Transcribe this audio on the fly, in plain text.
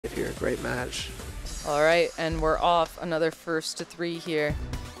here. Great match. All right, and we're off another 1st to 3 here.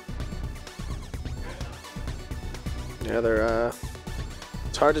 Yeah, they're.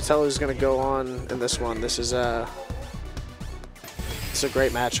 It's hard to tell who's going to go on in this one. This is it's a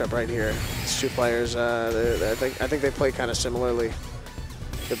great matchup right here. These two players, I think they play kind of similarly.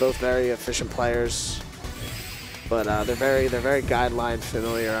 They're both very efficient players, but they're very guideline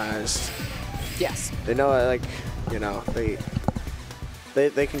familiarized. Yes. They know, like, you know, they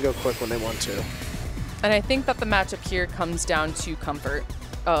can go quick when they want to. And I think that the matchup here comes down to comfort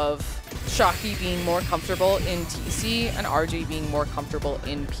of Shocky being more comfortable in TC and RJ being more comfortable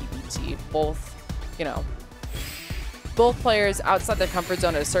in PBT. Both, you know, both players outside their comfort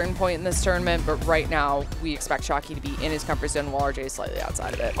zone at a certain point in this tournament, but right now we expect Shocky to be in his comfort zone while RJ is slightly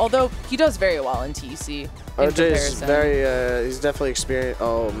outside of it. Although he does very well in TC. RJ's very, he's definitely experienced.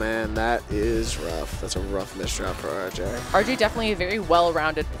 Oh man, that is rough. That's a rough misdrop for RJ. RJ definitely a very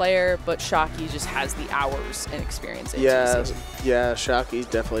well-rounded player, but Shocky just has the hours and experience in TC. Yeah, Shocky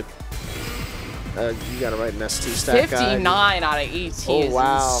definitely. You gotta write an ST stat 59 guide. out of 18 is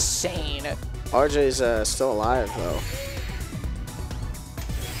insane. RJ's still alive though.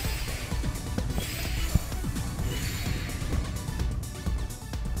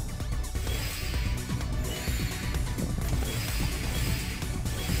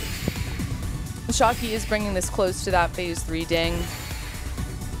 Shocky is bringing this close to that phase 3 ding.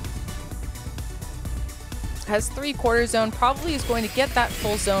 Has 3/4 zone, probably is going to get that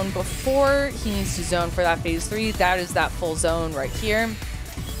full zone before he needs to zone for that phase 3. That is that full zone right here.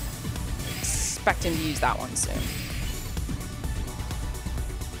 Expect him to use that one soon.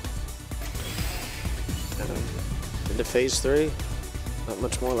 Into phase 3, not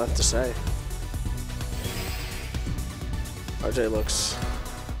much more left to say. RJ looks,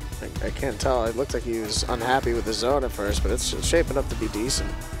 I can't tell, it looked like he was unhappy with the zone at first, but it's shaping up to be decent.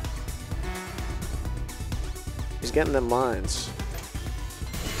 He's getting them lines.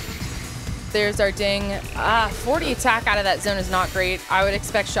 There's our ding. 40 attack out of that zone is not great. I would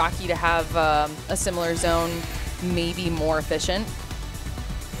expect Shocky to have a similar zone, maybe more efficient.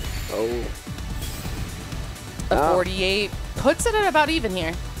 Oh. A 48 puts it at about even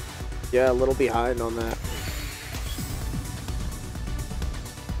here. Yeah, a little behind on that.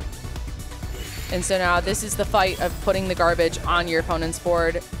 And so now this is the fight of putting the garbage on your opponent's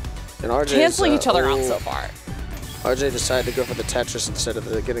board. And RJ's, canceling each other out so far. RJ decided to go for the Tetris instead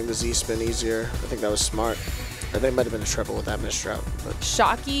of getting the Z-spin easier. I think that was smart. Or they might have been in trouble with that misdrop. But.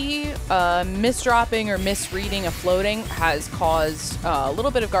 Shocky misdropping or misreading a floating has caused a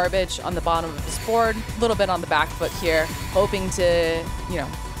little bit of garbage on the bottom of his board, a little bit on the back foot here, hoping to, you know,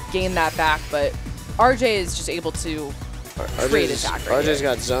 gain that back. But RJ is just able to create attack right RJ's here.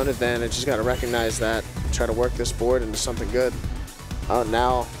 got zone advantage. He's got to recognize that, try to work this board into something good. Oh,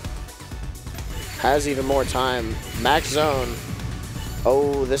 now has even more time. Max zone.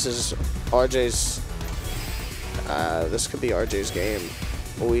 Oh, this is RJ's. This could be RJ's game.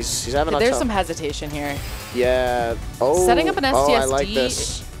 Oh, he's having a There's tough. some hesitation here. Yeah. Oh. Setting up an STSD. Oh, I like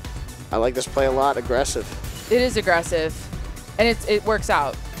this. I like this play a lot. Aggressive. It is aggressive, and it works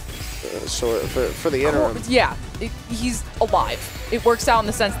out. So for the interim. Yeah, he's alive. It works out in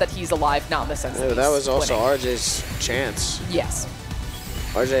the sense that he's alive, not in the sense that he's that was also winning. RJ's chance. Yes.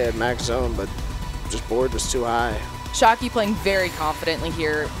 RJ had max zone, but just board was too high. Shocky playing very confidently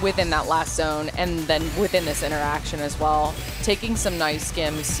here within that last zone and then within this interaction as well. Taking some nice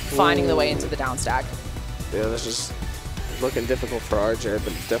skims, finding the way into the down stack. Yeah, this is looking difficult for RJ,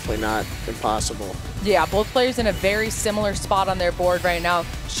 but definitely not impossible. Yeah, both players in a very similar spot on their board right now.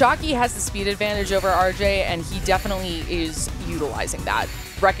 Shocky has the speed advantage over RJ, and he definitely is utilizing that.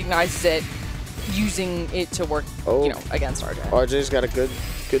 Recognizes it, using it to work, you know, against RJ. RJ's got a good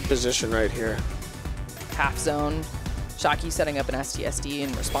position right here. Half zone. Shocky setting up an STSD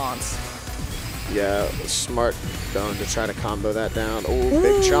in response. Yeah, smart going to try to combo that down. Oh,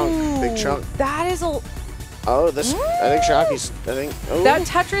 big chunk, big chunk. That is a... Oh, this, I think Shocky's, That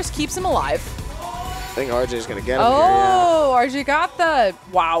Tetris keeps him alive. I think RJ's going to get him here, Oh, RJ got the...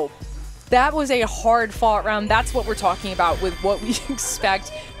 Wow. That was a hard fought round. That's what we're talking about with what we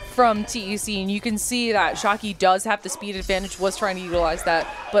expect from TEC, and you can see that Shocky does have the speed advantage, was trying to utilize that,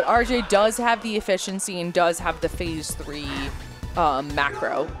 but RJ does have the efficiency and does have the phase 3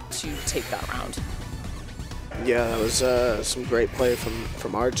 macro to take that round. Yeah, that was some great play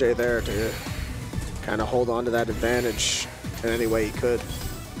from RJ there to kind of hold on to that advantage in any way he could.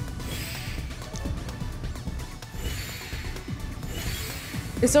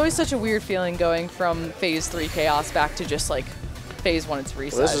 It's always such a weird feeling going from phase 3 chaos back to just like phase 1 to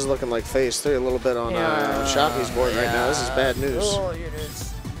reset. Well, this is looking like phase 3 a little bit on Shocky's board right now. This is bad news. Oh, it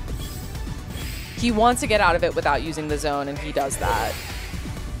is. He wants to get out of it without using the zone, and he does that.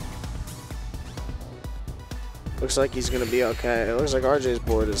 Looks like he's going to be okay. It looks like RJ's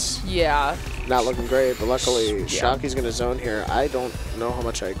board is not looking great, but luckily Shocky's going to zone here. I don't know how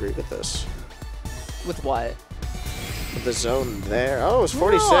much I agree with this. With what? With the zone there. Oh, it was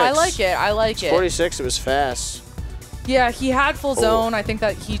 46. No, I like it. I like it. 46. It was fast. Yeah, he had full zone. I think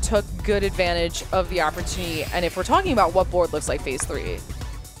that he took good advantage of the opportunity. And if we're talking about what board looks like phase 3,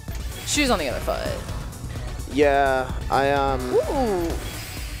 shoes on the other foot. Yeah, Ooh.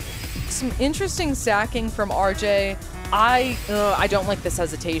 Some interesting stacking from RJ. I don't like this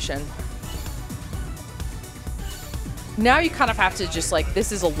hesitation. Now you kind of have to just like,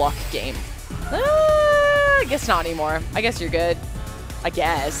 this is a luck game. I guess not anymore. I guess you're good. I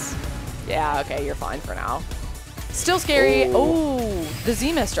guess. Yeah, okay, you're fine for now. Still scary. Oh, the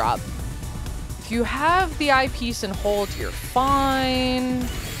Z miss drop. If you have the eyepiece and hold, you're fine.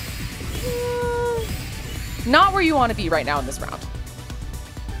 Not where you want to be right now in this round.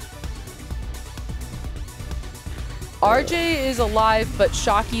 RJ is alive, but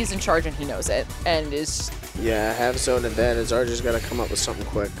Shocky is in charge and he knows it. And is... Yeah, have zone advantage. RJ's got to come up with something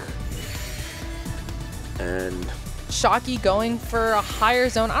quick. And... Shocky going for a higher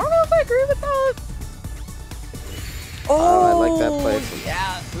zone. I don't know if I agree with that. I like that play from...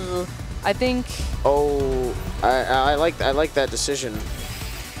 Yeah. I think... Oh, I like that decision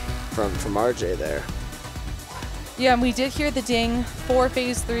from RJ there. Yeah, and we did hear the ding for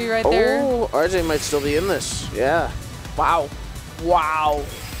phase 3 right there. Oh, RJ might still be in this. Yeah. Wow. Wow.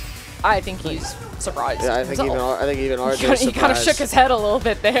 I think he's surprised. Yeah, I think even RJ is surprised. He kind of shook his head a little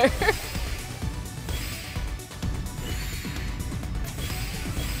bit there.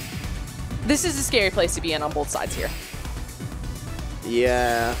 This is a scary place to be in on both sides here.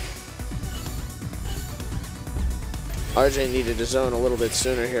 Yeah. RJ needed to zone a little bit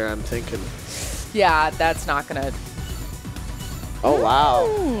sooner here, I'm thinking. Yeah, that's not gonna... Oh, wow.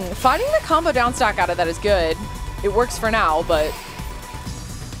 Finding the combo down stack out of that is good. It works for now, but...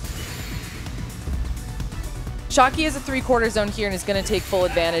 Shocky has a 3/4 zone here and is gonna take full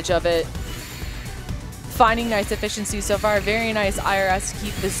advantage of it. Finding nice efficiency so far. Very nice IRS to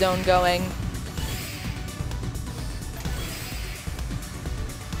keep the zone going.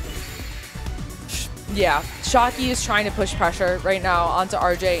 Yeah, Shocky is trying to push pressure right now onto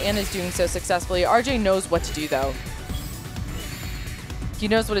RJ and is doing so successfully. RJ knows what to do though. He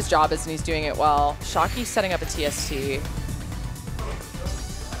knows what his job is and he's doing it well. Shocky's setting up a TST.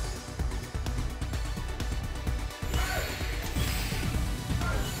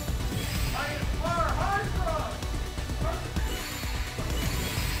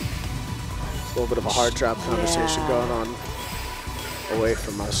 A little bit of a hard drop conversation going on away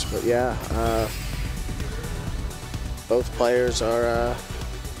from us, but yeah, both players are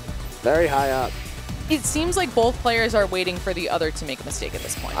very high up. It seems like both players are waiting for the other to make a mistake at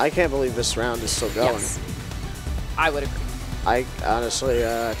this point. I can't believe this round is still going. Yes, I would agree. I honestly,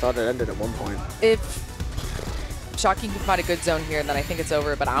 I thought it ended at one point. If Shocky can find a good zone here, then I think it's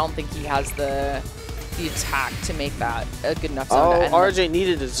over, but I don't think he has the attack to make that a good enough zone to end. RJ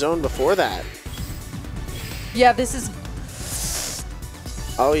needed a zone before that. Yeah, this is...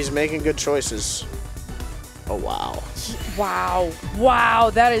 Oh, he's making good choices. Oh, wow. Wow. Wow,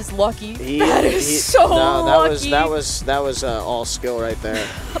 that is lucky. That is so lucky. That was all skill right there.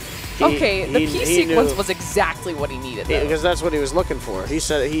 Okay, the P sequence was exactly what he needed, though. Because that's what he was looking for. He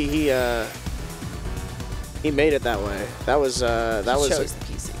said he made it that way. That was chose the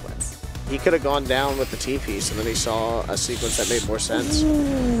P sequence. He could have gone down with the T piece, and then he saw a sequence that made more sense.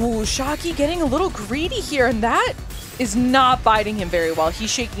 Ooh, Shocky getting a little greedy here, and that is not biting him very well. He's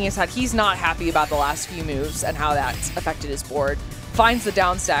shaking his head. He's not happy about the last few moves and how that's affected his board. Finds the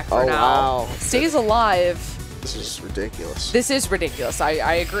down stack for now. Wow. Stays alive. This is ridiculous. This is ridiculous. I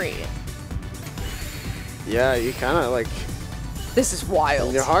agree. Yeah, you kind of like... This is wild.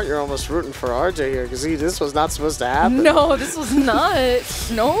 In your heart, you're almost rooting for RJ here because this was not supposed to happen. No, this was not.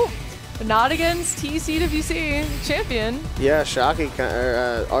 Nope. Not against TCWC champion. Yeah, Shocky,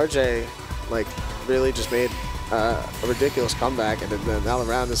 RJ, like, really just made a ridiculous comeback, and then now the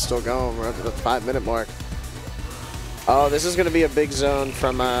round is still going. We're up to the 5-minute mark. Oh, this is going to be a big zone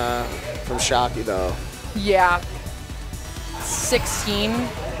from Shocky, though. Yeah.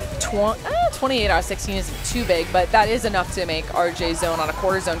 28 out of 16 isn't too big, but that is enough to make RJ zone on a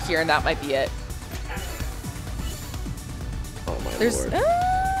quarter zone here, and that might be it. Oh, my Lord.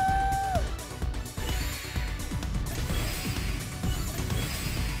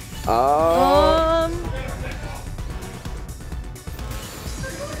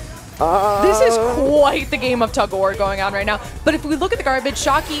 This is quite the game of tug-of-war going on right now. But if we look at the garbage,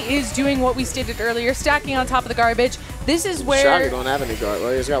 Shocky is doing what we stated earlier, stacking on top of the garbage. This is where... Shocky don't have any guard.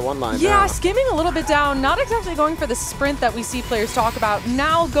 Well, he's got one line Yeah, now. skimming a little bit down, not exactly going for the sprint that we see players talk about.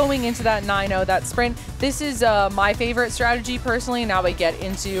 Now going into that 9-0, that sprint. This is my favorite strategy personally. Now we get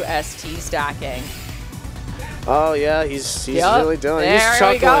into ST stacking. Oh, yeah, he's really doing it. He's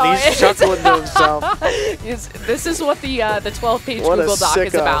There we chuckling. go. He's chuckling to himself. This is what the 12-page What a Google Doc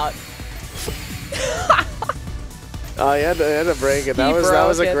is sicko. about. Oh, he had to break it. That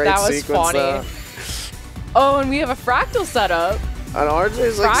was a great That was sequence. funny. Oh, and we have a fractal setup. And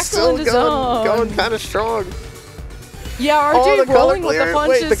RJ's like Fractal still into zone. going kind of strong. Yeah, Oh, RJ the color rolling with the clear.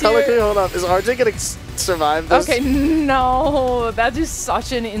 punches Wait, the color here. clear. Hold up. Is RJ gonna survive this? Okay, no, that is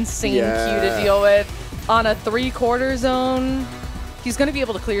such an insane cue to deal with. On a 3/4 zone, he's going to be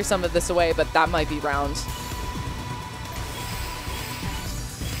able to clear some of this away, but that might be round.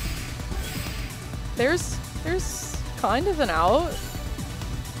 There's kind of an out.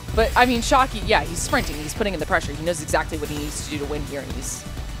 But, I mean, Shocky, yeah, he's sprinting. He's putting in the pressure. He knows exactly what he needs to do to win here, and he's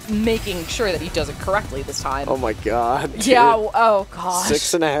making sure that he does it correctly this time. Oh, my God. Dude. Yeah, oh, gosh.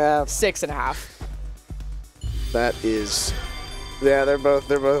 6.5. 6.5. That is... Yeah, they're both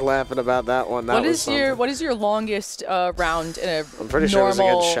laughing about that one. That What is your longest round in a I'm pretty sure it was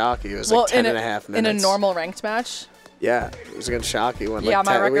against Shocky. It was like 10.5 minutes. In a normal ranked match? Yeah, it was against Shocky. When Yeah, like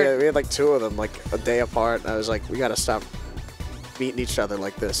my record... we had like 2 of them like a day apart. I was like, we gotta stop beating each other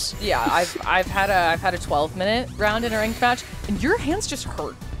like this. Yeah, I've had a 12-minute round in a ranked match, and your hands just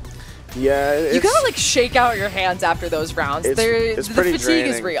hurt. Yeah, you gotta like shake out your hands after those rounds. It's the pretty fatigue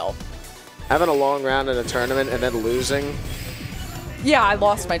draining. is real. Having a long round in a tournament and then losing. Yeah, I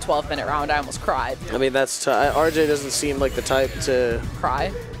lost my 12-minute round. I almost cried. I mean, that's RJ doesn't seem like the type to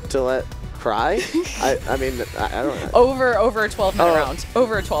cry. To let cry. I mean, I don't know. Over a 12-minute round.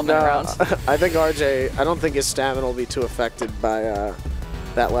 Over a 12-minute round. I think RJ. I don't think his stamina will be too affected by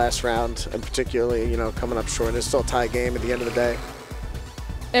that last round, and particularly coming up short. It's still a tie game at the end of the day.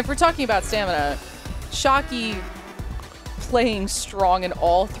 And if we're talking about stamina, Shocky playing strong in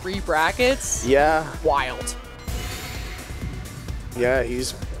all 3 brackets. Yeah. Wild. Yeah,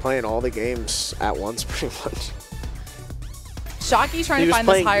 he's playing all the games at once, pretty much. Shocky trying to find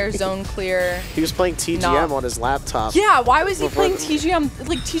this higher zone clear. He was playing TGM on his laptop. Yeah, why was he playing TGM,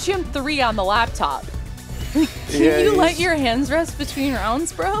 like TGM 3 on the laptop? Can you let your hands rest between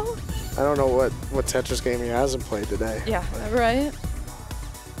rounds, bro? I don't know what Tetris game he hasn't played today. Yeah, right.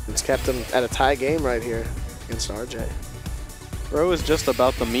 It's kept him at a tie game right here against RJ. Bro is just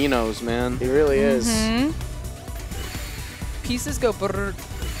about the Minos, man. He really is. Pieces go brrr.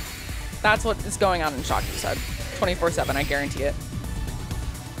 That's what is going on in Shocky's head. 24/7, I guarantee it.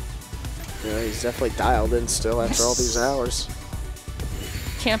 Yeah, he's definitely dialed in still after all these hours.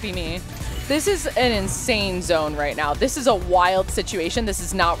 Can't be me. This is an insane zone right now. This is a wild situation. This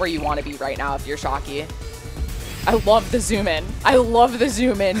is not where you want to be right now if you're Shocky. I love the zoom in. I love the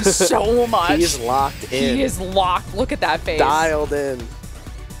zoom in so much. He's locked in. He is locked. Look at that face. Dialed in.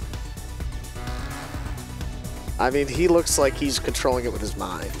 I mean, he looks like he's controlling it with his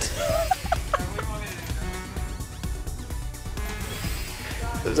mind.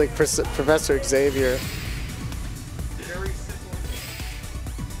 It's like Professor Xavier.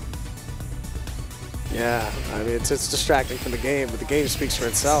 Yeah, I mean, it's distracting from the game, but the game speaks for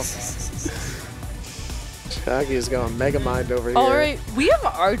itself. Shocky is going mega mind over here. All right, we have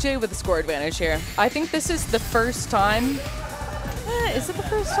RJ with a score advantage here. I think this is the first time. Is it the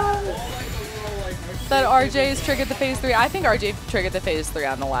first time that RJ has triggered the phase 3? I think RJ triggered the phase 3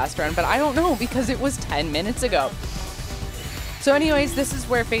 on the last run, but I don't know because it was 10 minutes ago. So anyways, this is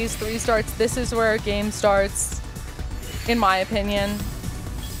where phase 3 starts. This is where a game starts, in my opinion.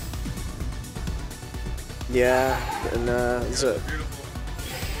 Yeah, and it's a...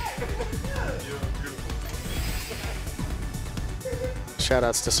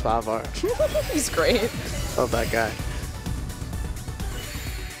 Shoutouts to Svavar. He's great. Love that guy.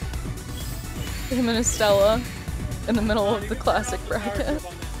 Him and Estella in the middle of the classic bracket.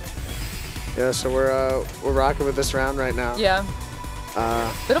 Yeah, so we're rocking with this round right now. Yeah.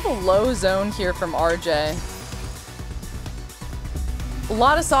 Bit of a low zone here from RJ. A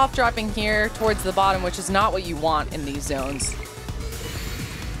lot of soft dropping here towards the bottom, which is not what you want in these zones.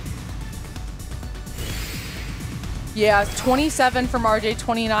 Yeah, 27 from RJ,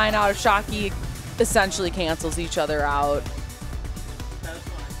 29 out of Shocky. Essentially cancels each other out.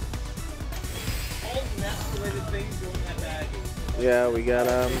 Yeah, we got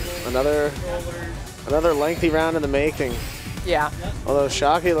another lengthy round in the making. Yeah. Although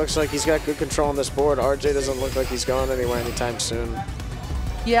Shocky looks like he's got good control on this board, RJ doesn't look like he's going anywhere anytime soon.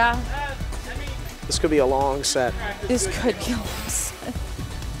 Yeah, This could be a long set. this could be a long set.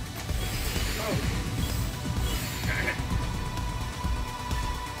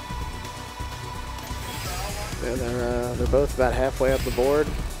 Yeah, they're both about halfway up the board.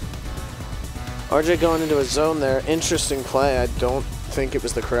 RJ going into a zone there. Interesting play. I don't think it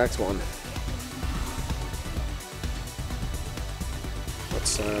was the correct one.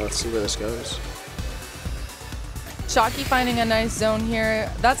 Let's see where this goes. Shocky finding a nice zone here.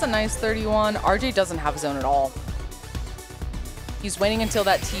 That's a nice 31. RJ doesn't have a zone at all. He's waiting until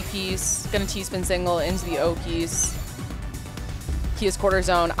that T piece. Gonna T-spin single into the O piece. He has quarter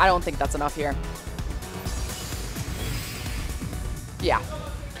zone. I don't think that's enough here. Yeah.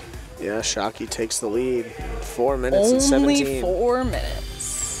 Yeah, Shocky takes the lead. 4 minutes and 17. Only 4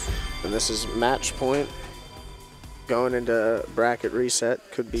 minutes. And this is match point. Going into bracket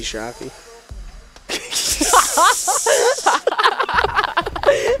reset. Could be Shocky.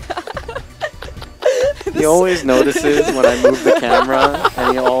 He always notices when I move the camera,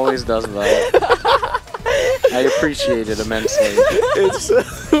 and he always does that. I appreciate it immensely. It's so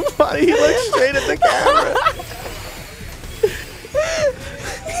funny. He looks straight at the camera.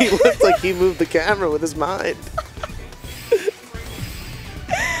 He looked like he moved the camera with his mind.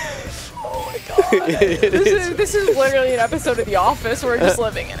 Oh my god. This is literally an episode of The Office. We're just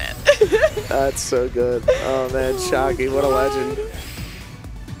living in it. That's so good. Oh man, Shocky, what a legend.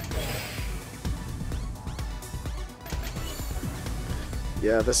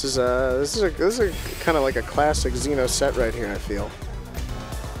 Yeah, this is a kind of like a classic Xeno set right here, I feel.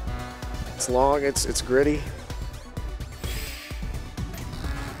 It's long, it's gritty.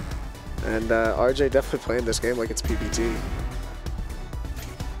 And RJ definitely playing this game like it's PPT.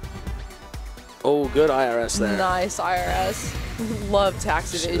 Oh, good IRS there. Nice IRS. Love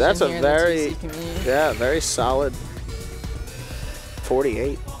tax evasion. That's a here very, in the 2C community. yeah, very solid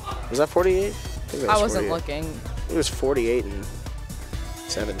 48. Was that 48? I think that was I wasn't 48. looking. It was 48 and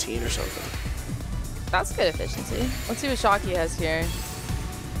 17 or something. That's good efficiency. Let's see what Shocky has here.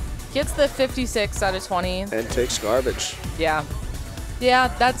 Gets the 56 out of 20. And takes garbage. Yeah. Yeah,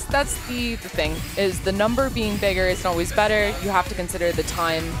 that's the thing, is the number being bigger isn't always better. You have to consider the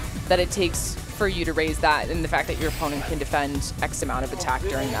time that it takes for you to raise that and the fact that your opponent can defend X amount of attack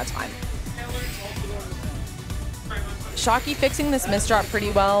during that time. Shocky fixing this misdrop pretty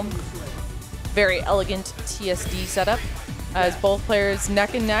well. Very elegant TSD setup, as both players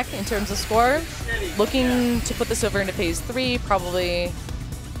neck and neck in terms of score. Looking to put this over into phase 3, probably.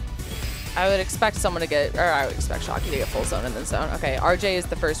 I would expect someone to get, or I would expect Shocky to get full zone in the zone. Okay, RJ is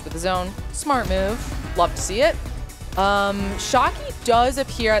the first with the zone. Smart move. Love to see it. Shocky does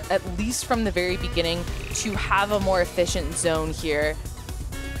appear, at least from the very beginning, to have a more efficient zone here.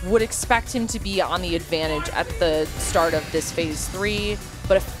 Would expect him to be on the advantage at the start of this phase 3,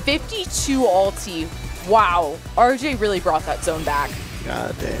 but a 52 ulti. Wow, RJ really brought that zone back.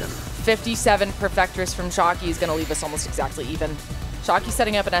 God damn. 57 Perfectress from Shocky is going to leave us almost exactly even. Shocky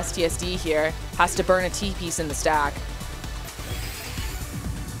setting up an STSD here. Has to burn a T-piece in the stack.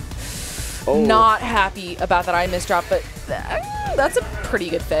 Oh. Not happy about that I misdrop, but that's a pretty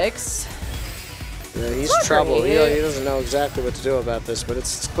good fix. Yeah, he's Not trouble. He great. doesn't know exactly what to do about this, but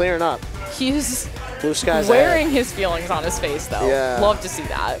it's clearing up. He's Blue sky's wearing ahead. his feelings on his face, though. Yeah. Love to see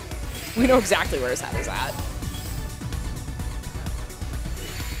that. We know exactly where his head is at.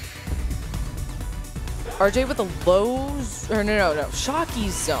 RJ with a low, or no,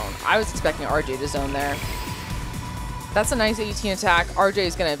 Shocky's zone. I was expecting RJ to zone there. That's a nice 18 attack. RJ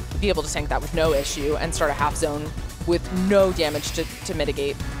is going to be able to tank that with no issue and start a half zone with no damage to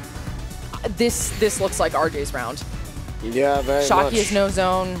mitigate. This looks like RJ's round. Yeah, very Shocky much. has no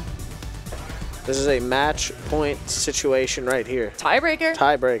zone. This is a match point situation right here. Tiebreaker.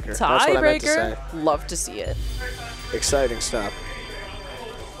 Tiebreaker. That's what I meant to say. Tiebreaker. Love to see it. Exciting stuff.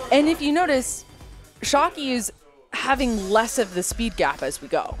 And if you notice, Shocky is having less of the speed gap as we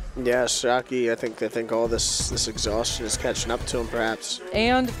go. Yeah, Shocky, I think all this exhaustion is catching up to him, perhaps.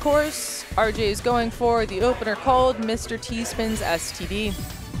 And of course, RJ is going for the opener called Mr. T-Spin's STD.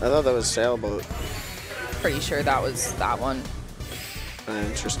 I thought that was Sailboat. Pretty sure that was that one.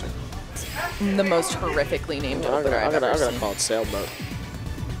 Interesting. The most horrifically named I'm opener I've ever gonna seen. call it Sailboat.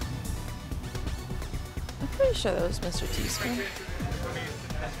 I'm pretty sure that was Mr. T-Spin.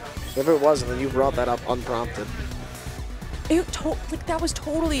 If it wasn't, then you brought that up unprompted. Like that was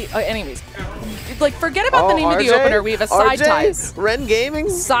totally. Anyways, like forget about the name of the RJ? opener. We have a side RJ? ties. Ren Gaming?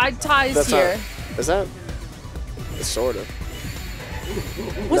 Side ties That's here. Is that? Sort of.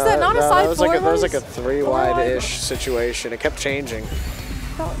 Was that not a side that was four? like that was like a Four 3-wide-ish situation. It kept changing.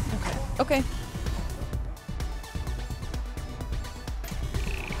 Okay.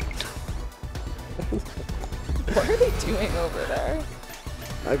 What are they doing over there?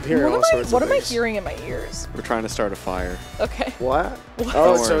 I'm hearing all sorts of What am I things. hearing in my ears? We're trying to start a fire. Okay. What? What?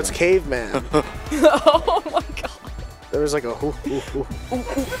 Oh, Don't so worry it's about caveman. Oh my god. There was like a hoo, hoo, hoo.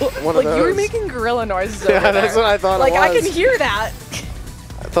 One Like of you were those. making gorilla noises over Yeah, that's there. what I thought Like it was. I can hear that.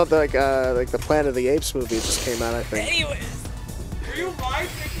 I thought that, like the Planet of the Apes movie just came out, I think. Anyways. Were you live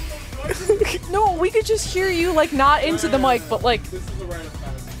making those noises? No, we could just hear you like not into the mic, but like. This is the right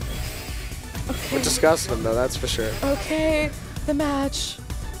of We're discussing them though, that's for sure. Okay, the match.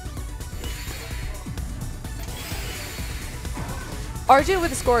 RJ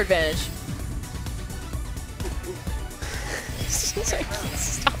with a score advantage. Stop.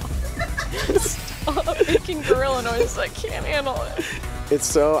 Stop making gorilla noises. I can't handle it. It's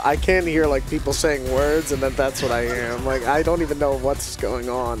so, I can't hear like people saying words and then that's what I hear. I'm like, I don't even know what's going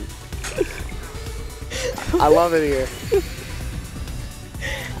on. I love it here.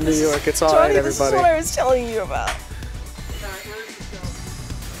 New York, it's alright, Johnny, this is everybody. what I was telling you about.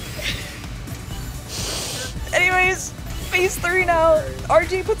 Anyways, phase 3 now.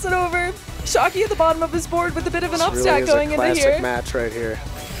 RJ puts it over. Shocky at the bottom of his board with a bit of an This upstack really is going a into classic here. match right here.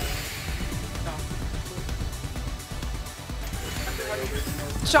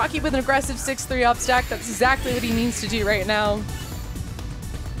 Shocky with an aggressive 6-3 upstack. That's exactly what he needs to do right now.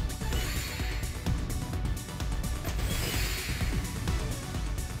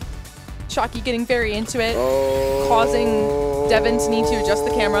 Shocky getting very into it, causing Devin to need to adjust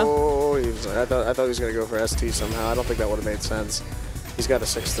the camera. Oh, I thought he was going to go for ST somehow. I don't think that would have made sense. He's got a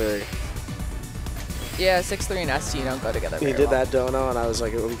 6-3. Yeah, 6-3 and ST don't go together He very did well. that dono, and I was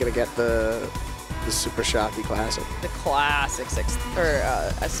like, are we going to get the Supershocky Classic? The classic ST.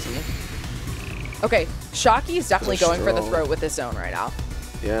 Okay, Shocky is definitely Those are going for the strong. throat with this zone right now.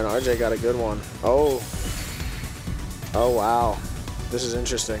 Yeah, and RJ got a good one. Oh. Oh, wow. This is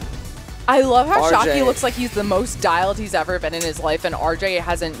interesting. I love how RJ Shocky looks like he's the most dialed he's ever been in his life, and RJ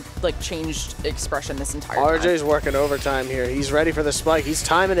hasn't like changed expression this entire time. RJ's working overtime here. He's ready for the spike. He's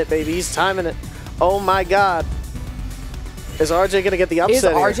timing it, baby. He's timing it. Oh, my God. Is RJ going to get the upset Is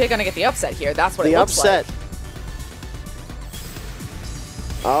here? RJ going to get the upset here? That's what The it looks upset. like.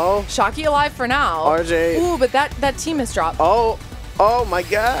 Oh. Shocky alive for now. RJ. Ooh, but that team has dropped. Oh. Oh, my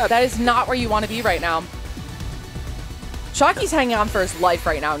God. That is not where you want to be right now. Shocky's hanging on for his life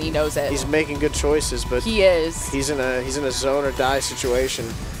right now, and he knows it. He's making good choices, but He is. he's in a zone or die situation.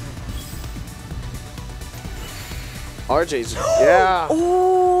 RJ's yeah.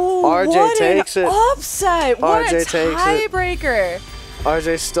 Ooh, RJ what takes an it. upset! What RJ a takes it. tiebreaker!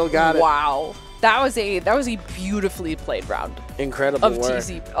 RJ still got it. Wow, that was a beautifully played round Incredible of work.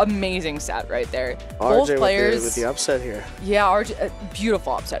 TC. Amazing set right there. RJ Both players with the upset here. Yeah, RJ,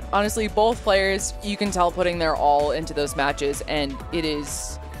 beautiful upset. Honestly, both players, you can tell putting their all into those matches, and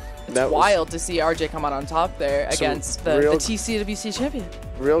it's wild to see RJ come out on top there against the TCWC champion.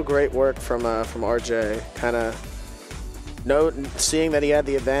 Real great work from RJ. Kind of seeing that he had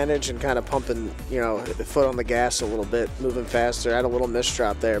the advantage and kind of pumping, the foot on the gas a little bit, moving faster. Had a little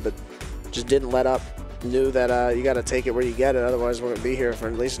misdrop there, but just didn't let up. Knew that you got to take it where you get it, otherwise we're gonna be here for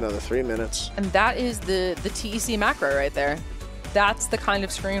at least another 3 minutes. And that is the TEC macro right there. That's the kind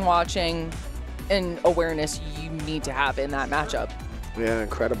of screen watching and awareness you need to have in that matchup. Yeah,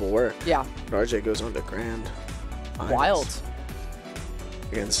 incredible work. Yeah. RJ goes on to grand finals Wild.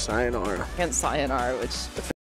 against Sayonara. Against Sayonara, which